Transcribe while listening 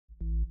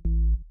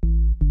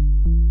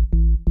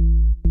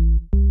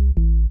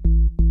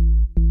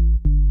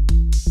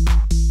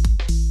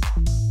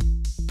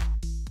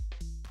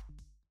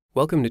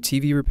Welcome to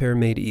TV Repair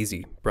Made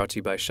Easy, brought to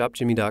you by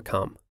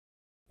ShopJimmy.com.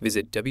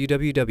 Visit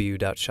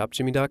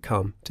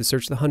www.shopjimmy.com to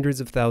search the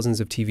hundreds of thousands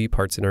of TV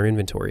parts in our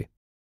inventory.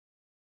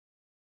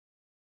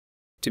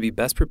 To be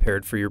best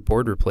prepared for your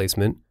board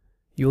replacement,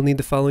 you will need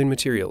the following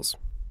materials.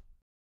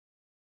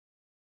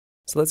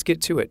 So let's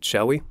get to it,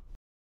 shall we?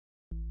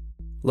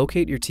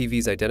 Locate your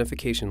TV's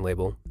identification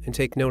label and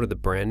take note of the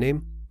brand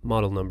name,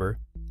 model number,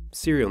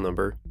 serial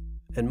number,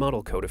 and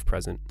model code if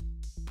present.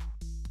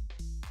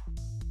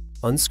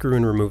 Unscrew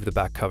and remove the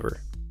back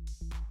cover.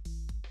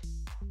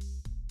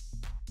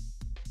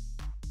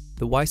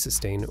 The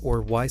Y-sustain or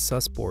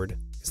Y-sus board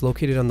is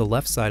located on the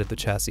left side of the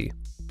chassis.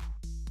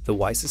 The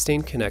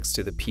Y-sustain connects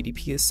to the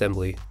PDP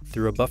assembly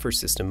through a buffer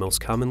system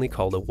most commonly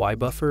called a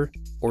Y-buffer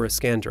or a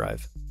scan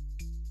drive.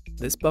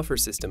 This buffer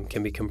system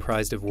can be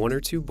comprised of one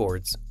or two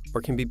boards or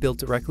can be built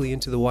directly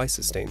into the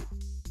Y-sustain.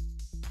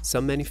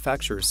 Some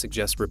manufacturers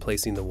suggest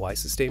replacing the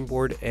Y-sustain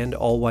board and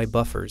all Y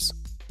buffers,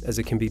 as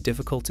it can be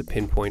difficult to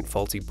pinpoint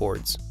faulty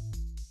boards.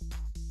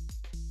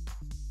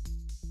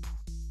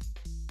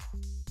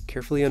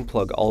 Carefully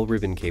unplug all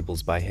ribbon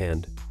cables by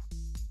hand.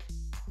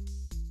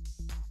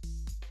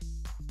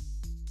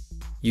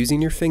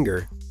 Using your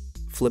finger,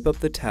 flip up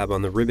the tab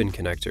on the ribbon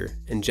connector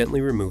and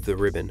gently remove the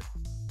ribbon.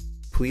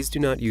 Please do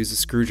not use a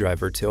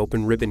screwdriver to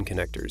open ribbon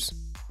connectors,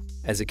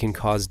 as it can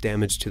cause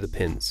damage to the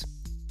pins.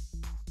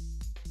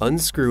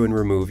 Unscrew and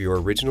remove your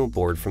original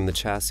board from the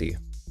chassis.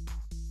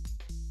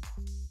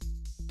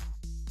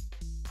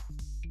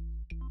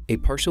 A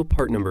partial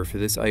part number for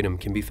this item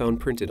can be found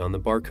printed on the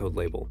barcode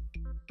label.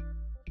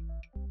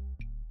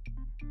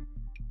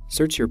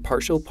 Search your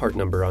partial part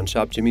number on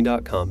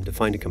ShopJimmy.com to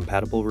find a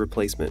compatible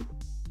replacement.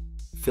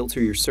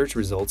 Filter your search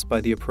results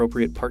by the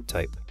appropriate part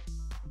type.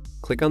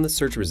 Click on the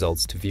search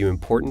results to view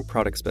important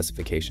product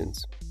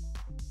specifications.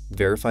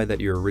 Verify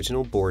that your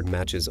original board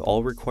matches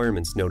all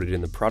requirements noted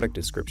in the product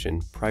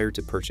description prior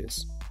to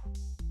purchase.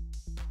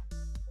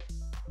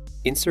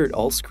 Insert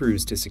all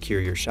screws to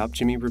secure your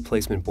ShopJimmy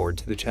replacement board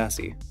to the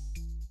chassis.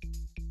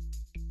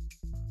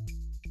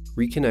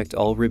 Reconnect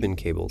all ribbon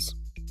cables.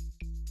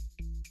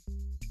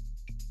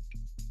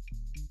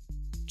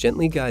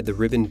 Gently guide the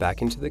ribbon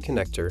back into the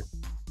connector,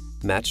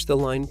 match the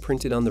line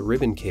printed on the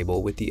ribbon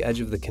cable with the edge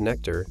of the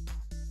connector,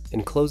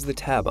 and close the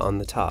tab on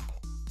the top.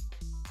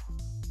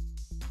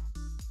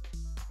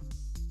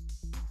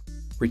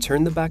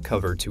 Return the back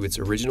cover to its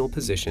original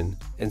position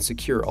and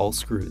secure all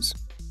screws.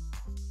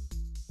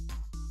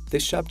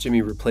 This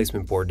ShopJimmy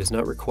replacement board does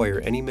not require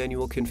any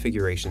manual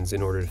configurations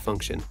in order to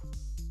function.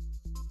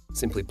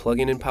 Simply plug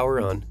in and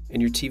power on,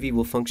 and your TV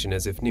will function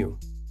as if new.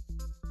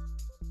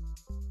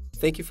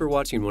 Thank you for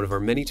watching one of our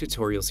many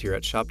tutorials here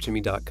at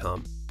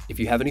ShopJimmy.com. If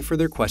you have any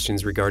further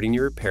questions regarding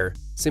your repair,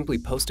 simply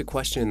post a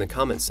question in the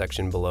comments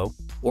section below,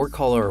 or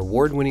call our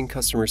award-winning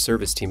customer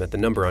service team at the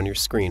number on your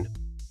screen.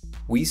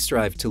 We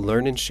strive to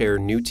learn and share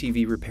new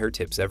TV repair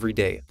tips every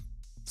day.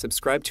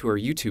 Subscribe to our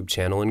YouTube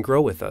channel and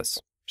grow with us.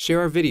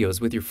 Share our videos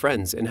with your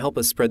friends and help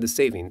us spread the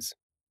savings.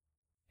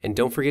 And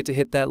don't forget to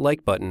hit that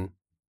like button